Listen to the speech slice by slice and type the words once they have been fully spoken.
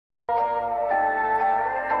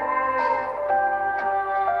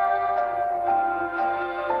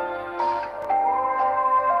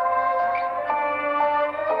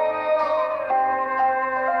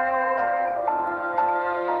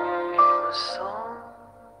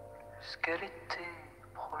Jusqu'à l'été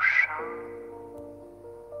prochain.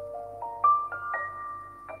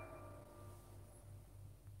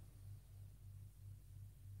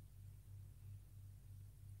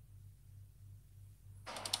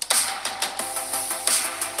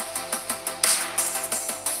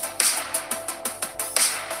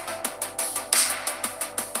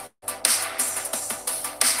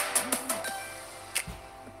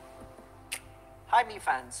 Hi Mi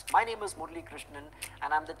fans, my name is Murli Krishnan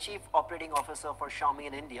and I'm the Chief Operating Officer for Xiaomi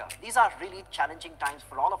in India. These are really challenging times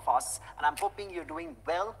for all of us and I'm hoping you're doing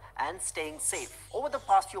well and staying safe. Over the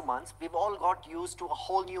past few months, we've all got used to a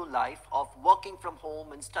whole new life of working from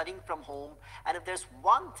home and studying from home. And if there's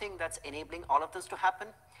one thing that's enabling all of this to happen,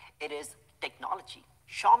 it is technology.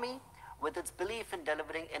 Xiaomi, with its belief in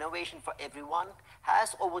delivering innovation for everyone,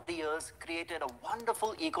 has over the years created a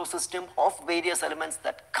wonderful ecosystem of various elements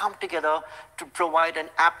that come together to provide an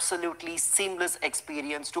absolutely seamless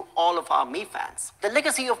experience to all of our Mi fans. The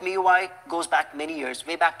legacy of Miui goes back many years,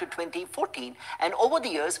 way back to 2014. And over the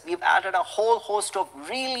years, we've added a whole host of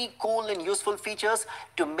really cool and useful features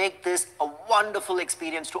to make this a wonderful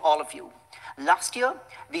experience to all of you. Last year,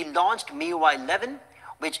 we launched Miui 11,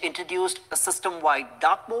 which introduced a system-wide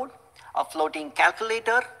dark mode, a floating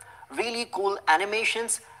calculator, really cool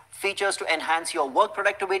animations, features to enhance your work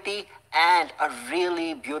productivity, and a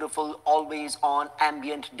really beautiful always-on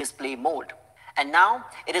ambient display mode. And now,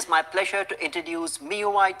 it is my pleasure to introduce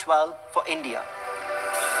Miui 12 for India.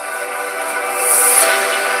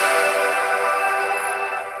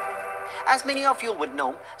 As many of you would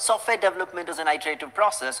know, software development is an iterative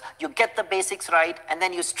process. You get the basics right, and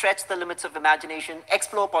then you stretch the limits of imagination,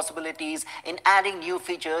 explore possibilities in adding new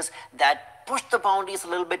features that push the boundaries a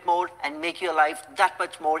little bit more and make your life that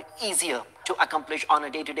much more easier to accomplish on a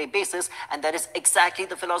day-to-day basis. And that is exactly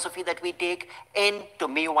the philosophy that we take into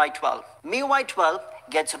Miui 12. Miui 12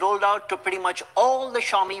 gets rolled out to pretty much all the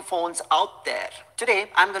Xiaomi phones out there. Today,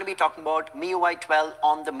 I'm going to be talking about Miui 12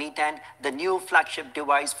 on the Mi 10, the new flagship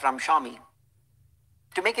device from Xiaomi.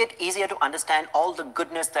 To make it easier to understand all the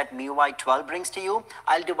goodness that Miui 12 brings to you,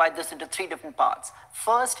 I'll divide this into three different parts.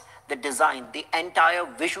 First, the design, the entire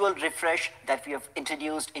visual refresh that we have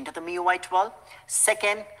introduced into the Miui 12.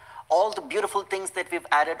 Second, all the beautiful things that we've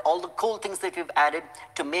added, all the cool things that we've added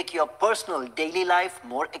to make your personal daily life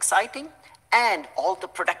more exciting, and all the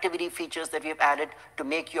productivity features that we've added to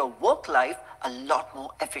make your work life a lot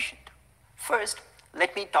more efficient. First,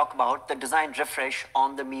 let me talk about the design refresh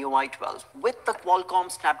on the Miui 12. With the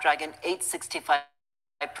Qualcomm Snapdragon 865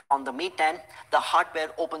 on the Mi 10, the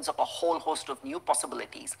hardware opens up a whole host of new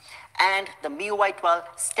possibilities. And the Miui 12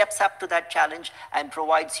 steps up to that challenge and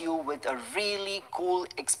provides you with a really cool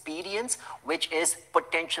experience, which is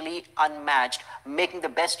potentially unmatched, making the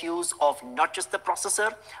best use of not just the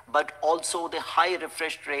processor, but also the high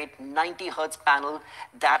refresh rate 90 Hz panel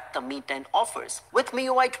that the Mi 10 offers. With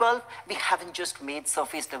Miui 12, we haven't just made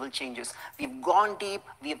surface level changes. We've gone deep,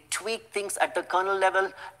 we've tweaked things at the kernel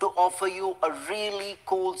level to offer you a really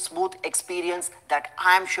cool, smooth experience that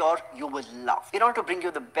I'm sure you will love. In order to bring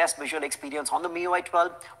you the best visual experience on the Miui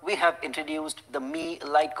 12, we have introduced the Mi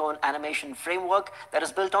Lightcone animation framework that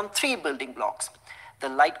is built on three building blocks: the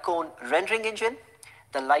Lightcone rendering engine,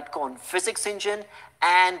 the Lightcone physics engine,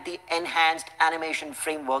 and the enhanced animation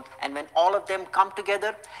framework. And when all of them come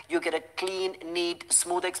together, you get a clean, neat,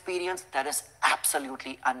 smooth experience that is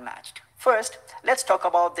absolutely unmatched. First, let's talk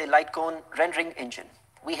about the Lightcone rendering engine.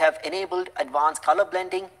 We have enabled advanced color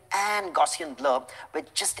blending and Gaussian blur, which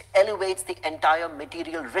just elevates the entire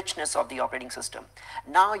material richness of the operating system.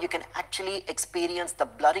 Now you can actually experience the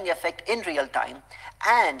blurring effect in real time,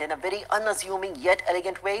 and in a very unassuming yet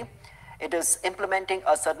elegant way, it is implementing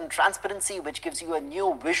a certain transparency which gives you a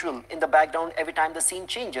new visual in the background every time the scene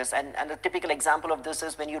changes. And a typical example of this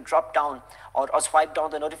is when you drop down or swipe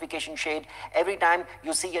down the notification shade, every time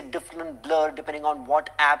you see a different blur depending on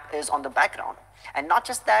what app is on the background. And not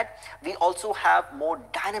just that, we also have more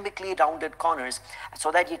dynamically rounded corners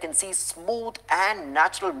so that you can see smooth and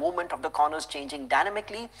natural movement of the corners changing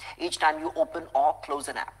dynamically each time you open or close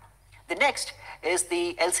an app. The next is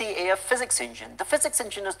the LCAF physics engine. The physics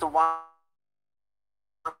engine is the one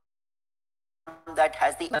that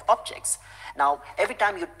has the objects. Now, every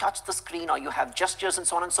time you touch the screen or you have gestures and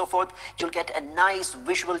so on and so forth, you'll get a nice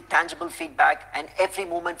visual, tangible feedback, and every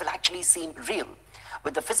movement will actually seem real.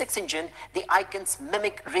 With the physics engine, the icons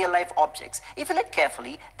mimic real-life objects. If you look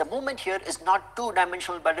carefully, the movement here is not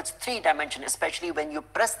two-dimensional, but it's three-dimensional. Especially when you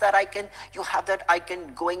press that icon, you have that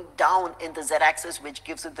icon going down in the Z-axis, which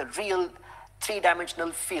gives it the real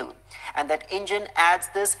three-dimensional feel. And that engine adds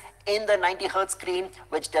this in the 90 Hz screen,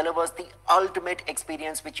 which delivers the ultimate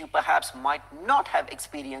experience which you perhaps might not have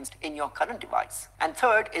experienced in your current device. And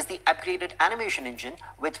third is the upgraded animation engine,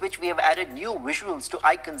 with which we have added new visuals to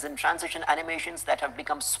icons and transition animations that have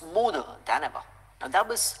become smoother than ever. Now that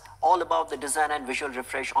was all about the design and visual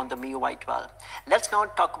refresh on the Miui 12. Let's now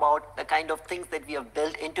talk about the kind of things that we have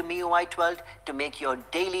built into Miui 12 to make your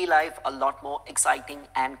daily life a lot more exciting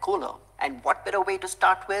and cooler. And what better way to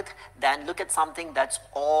start with than look at something that's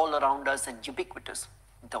all around us and ubiquitous,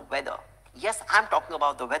 the weather. Yes, I'm talking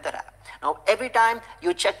about the weather app. Now, every time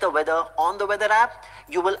you check the weather on the weather app,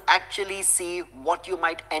 you will actually see what you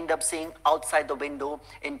might end up seeing outside the window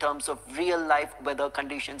in terms of real life weather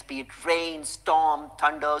conditions, be it rain, storm,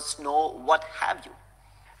 thunder, snow, what have you.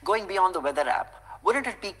 Going beyond the weather app, wouldn't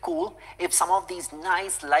it be cool if some of these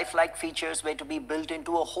nice lifelike features were to be built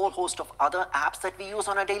into a whole host of other apps that we use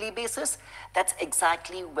on a daily basis? That's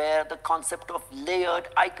exactly where the concept of layered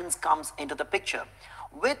icons comes into the picture.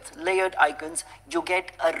 With layered icons, you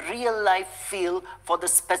get a real life feel for the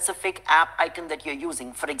specific app icon that you're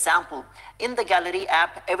using. For example, in the gallery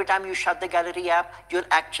app, every time you shut the gallery app, you'll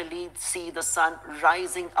actually see the sun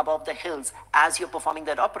rising above the hills as you're performing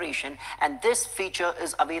that operation. And this feature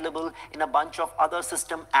is available in a bunch of other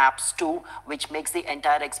system apps too, which makes the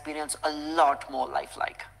entire experience a lot more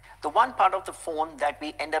lifelike. The one part of the phone that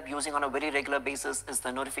we end up using on a very regular basis is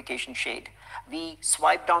the notification shade. We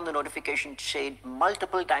swipe down the notification shade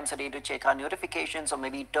multiple times a day to check our notifications or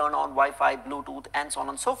maybe turn on Wi-Fi, Bluetooth, and so on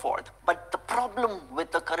and so forth. But the problem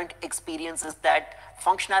with the current experience is that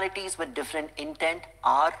functionalities with different intent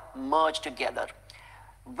are merged together.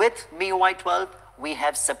 With MIUI 12, we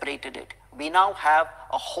have separated it. We now have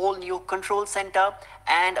a whole new control center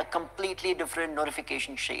and a completely different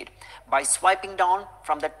notification shade. By swiping down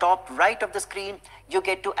from the top right of the screen, you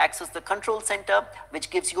get to access the control center,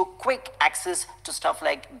 which gives you quick access to stuff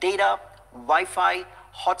like data, Wi-Fi,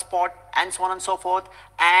 hotspot, and so on and so forth.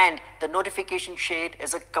 And the notification shade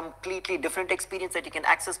is a completely different experience that you can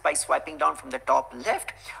access by swiping down from the top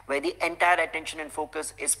left, where the entire attention and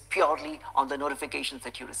focus is purely on the notifications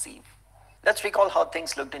that you receive. Let's recall how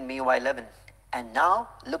things looked in MIUI 11. And now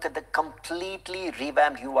look at the completely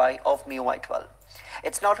revamped UI of MIUI 12.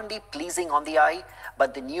 It's not only pleasing on the eye,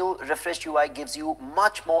 but the new refreshed UI gives you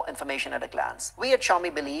much more information at a glance. We at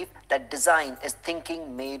Xiaomi believe that design is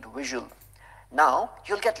thinking made visual. Now,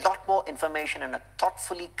 you'll get a lot more information in a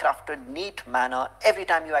thoughtfully crafted, neat manner every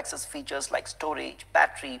time you access features like storage,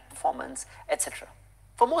 battery, performance, etc.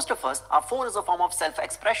 For most of us, our phone is a form of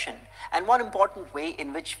self-expression, and one important way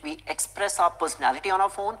in which we express our personality on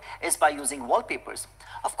our phone is by using wallpapers.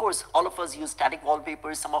 Of course, all of us use static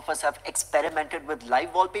wallpapers. Some of us have experimented with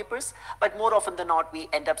live wallpapers, but more often than not, we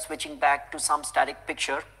end up switching back to some static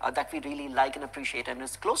picture that we really like and appreciate and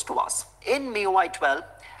is close to us. In MIUI 12,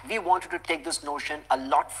 we wanted to take this notion a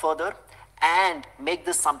lot further and make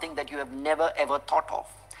this something that you have never ever thought of.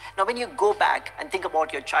 Now, when you go back and think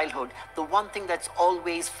about your childhood, the one thing that's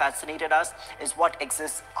always fascinated us is what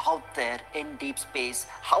exists out there in deep space.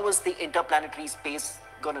 How is the interplanetary space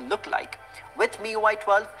going to look like? With MIUI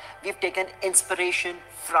 12, we've taken inspiration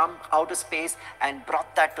from outer space and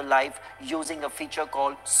brought that to life using a feature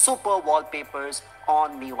called Super Wallpapers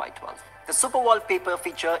on MIUI 12. The Super Wallpaper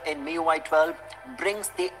feature in MIUI 12 brings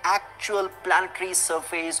the actual planetary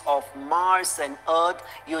surface of Mars and Earth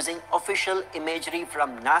using official imagery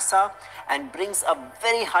from NASA and brings a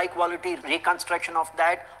very high quality reconstruction of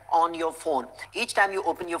that on your phone. Each time you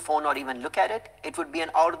open your phone or even look at it, it would be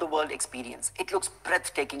an out-of-the-world experience. It looks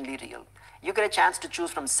breathtakingly real. You get a chance to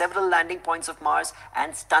choose from several landing points of Mars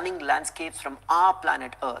and stunning landscapes from our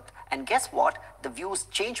planet Earth. And guess what? The views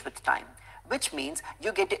change with time, which means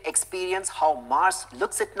you get to experience how Mars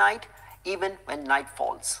looks at night, even when night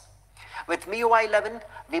falls. With MIUI 11,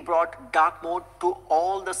 we brought dark mode to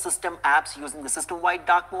all the system apps using the system-wide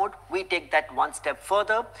dark mode. We take that one step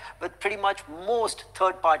further with pretty much most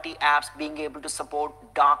third-party apps being able to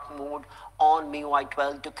support dark mode on MIUI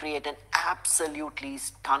 12 to create an absolutely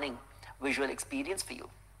stunning visual experience for you.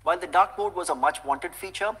 While the dark mode was a much wanted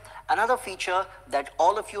feature, another feature that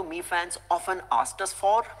all of you Mi fans often asked us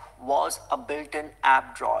for was a built-in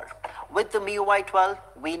app drawer. With the MIUI 12,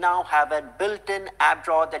 we now have a built-in app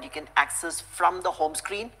drawer that you can access from the home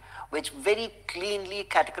screen, which very cleanly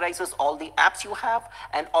categorizes all the apps you have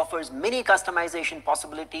and offers many customization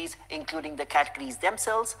possibilities, including the categories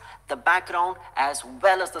themselves, the background, as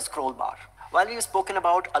well as the scroll bar. While we've spoken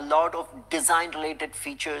about a lot of design-related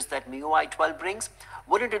features that MIUI 12 brings,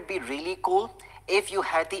 wouldn't it be really cool if you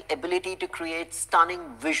had the ability to create stunning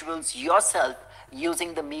visuals yourself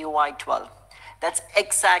using the MIUI 12? That's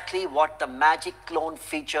exactly what the magic clone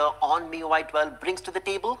feature on MIUI 12 brings to the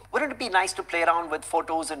table. Wouldn't it be nice to play around with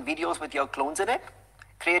photos and videos with your clones in it?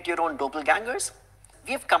 Create your own doppelgangers?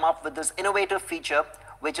 We've come up with this innovative feature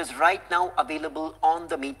which is right now available on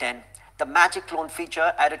the Mi 10, the magic clone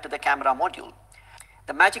feature added to the camera module.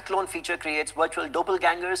 The magic clone feature creates virtual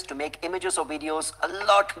doppelgangers to make images or videos a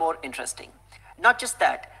lot more interesting. Not just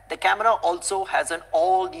that, the camera also has an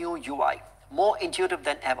all-new UI, more intuitive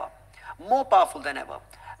than ever, more powerful than ever.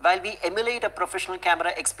 While we emulate a professional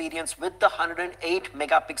camera experience with the 108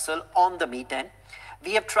 megapixel on the Mi 10,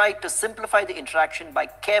 we have tried to simplify the interaction by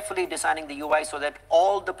carefully designing the UI so that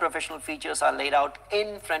all the professional features are laid out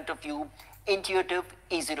in front of you, intuitive,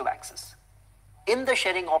 easy to access. In the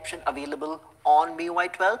sharing option available on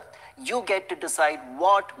MIUI 12, you get to decide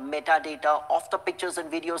what metadata of the pictures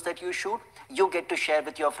and videos that you shoot, you get to share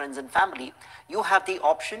with your friends and family. You have the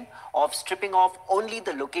option of stripping off only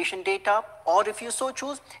the location data, or if you so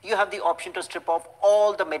choose, you have the option to strip off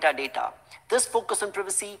all the metadata. This focus on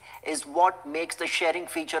privacy is what makes the sharing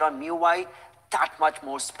feature on MIUI that much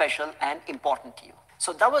more special and important to you.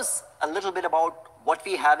 So that was a little bit about what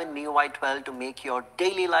we have in MIUI 12 to make your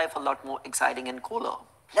daily life a lot more exciting and cooler.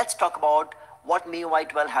 Let's talk about what MIUI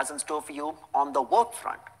 12 has in store for you on the work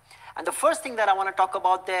front. And the first thing that I want to talk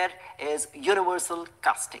about there is universal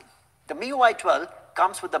casting. The MIUI 12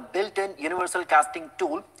 comes with a built-in universal casting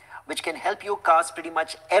tool which can help you cast pretty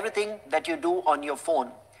much everything that you do on your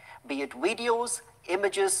phone, be it videos,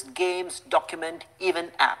 images, games, document, even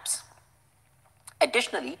apps.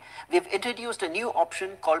 Additionally, we've introduced a new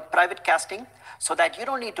option called private casting so that you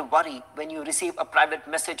don't need to worry when you receive a private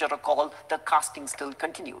message or a call, the casting still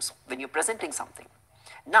continues when you're presenting something.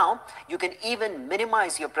 Now, you can even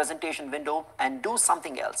minimize your presentation window and do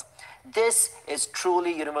something else. This is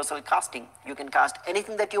truly universal casting. You can cast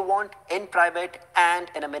anything that you want in private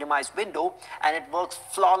and in a minimized window, and it works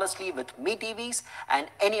flawlessly with Mi TVs and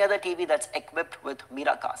any other TV that's equipped with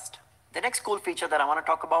Miracast. The next cool feature that I want to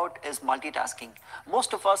talk about is multitasking.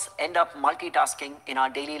 Most of us end up multitasking in our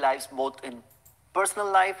daily lives, both in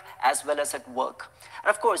personal life as well as at work. And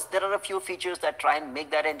of course, there are a few features that try and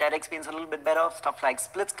make that entire experience a little bit better, stuff like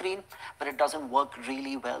split screen, but it doesn't work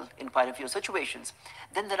really well in quite a few situations.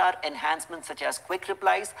 Then there are enhancements such as quick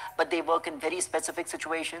replies, but they work in very specific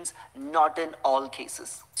situations, not in all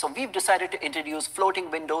cases. So we've decided to introduce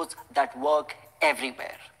floating windows that work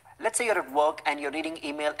everywhere. Let's say you're at work and you're reading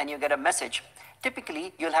email and you get a message.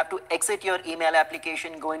 Typically, you'll have to exit your email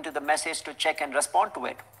application, go into the message to check and respond to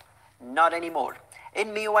it. Not anymore. In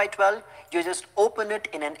MIUI 12, you just open it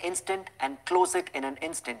in an instant and close it in an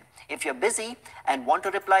instant. If you're busy and want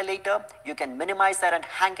to reply later, you can minimize that and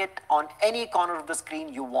hang it on any corner of the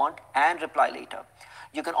screen you want and reply later.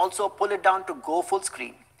 You can also pull it down to go full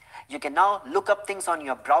screen. You can now look up things on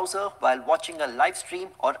your browser while watching a live stream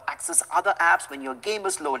or access other apps when your game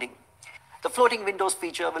is loading. The floating windows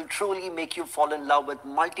feature will truly make you fall in love with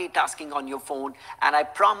multitasking on your phone, and I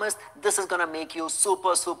promise this is going to make you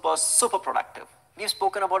super productive. We've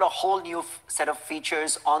spoken about a whole new set of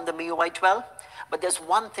features on the MIUI 12, but there's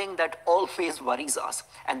one thing that always worries us,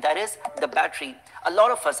 and that is the battery. A lot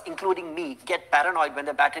of us, including me, get paranoid when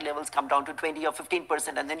the battery levels come down to 20 or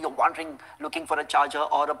 15%, and then you're wandering looking for a charger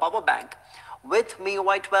or a power bank. With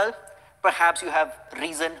MIUI 12, perhaps you have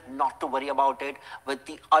reason not to worry about it with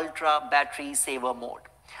the Ultra Battery Saver mode.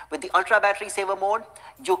 With the Ultra Battery Saver mode,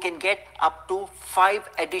 you can get up to 5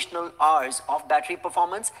 additional hours of battery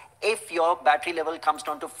performance if your battery level comes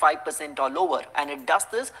down to 5% or lower. And it does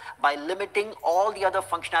this by limiting all the other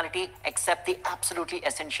functionality except the absolutely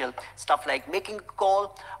essential stuff like making a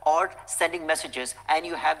call or sending messages. And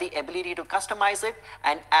you have the ability to customize it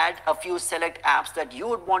and add a few select apps that you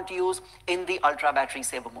would want to use in the Ultra Battery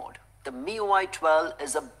Saver mode. The MIUI 12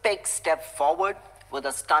 is a big step forward with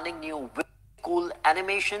a stunning new cool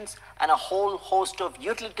animations and a whole host of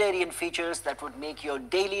utilitarian features that would make your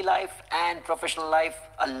daily life and professional life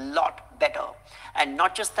a lot better. And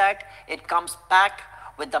not just that, it comes packed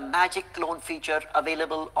with the magic clone feature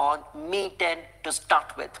available on Mi 10 to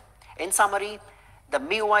start with. In summary, the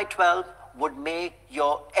MIUI 12 would make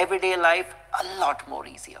your everyday life a lot more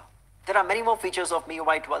easier. There are many more features of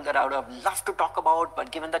MIUI 12 that I would have loved to talk about,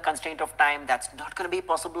 but given the constraint of time, that's not going to be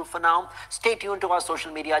possible for now. Stay tuned to our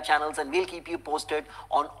social media channels and we'll keep you posted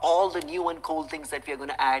on all the new and cool things that we are going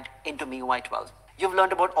to add into MIUI 12. You've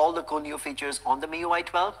learned about all the cool new features on the MIUI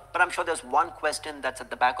 12, but I'm sure there's one question that's at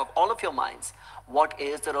the back of all of your minds. What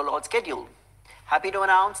is the rollout schedule? Happy to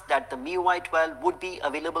announce that the MIUI 12 would be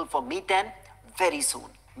available for Mi 10 very soon.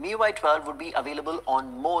 MIUI 12 would be available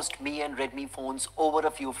on most Mi and Redmi phones over a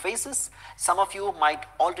few phases. Some of you might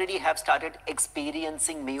already have started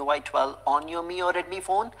experiencing MIUI 12 on your Mi or Redmi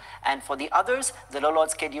phone, and for the others, the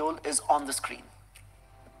rollout schedule is on the screen.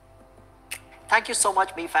 Thank you so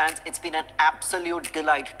much, Mi fans. It's been an absolute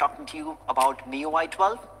delight talking to you about MIUI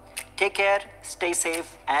 12. Take care, stay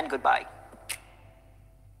safe, and goodbye.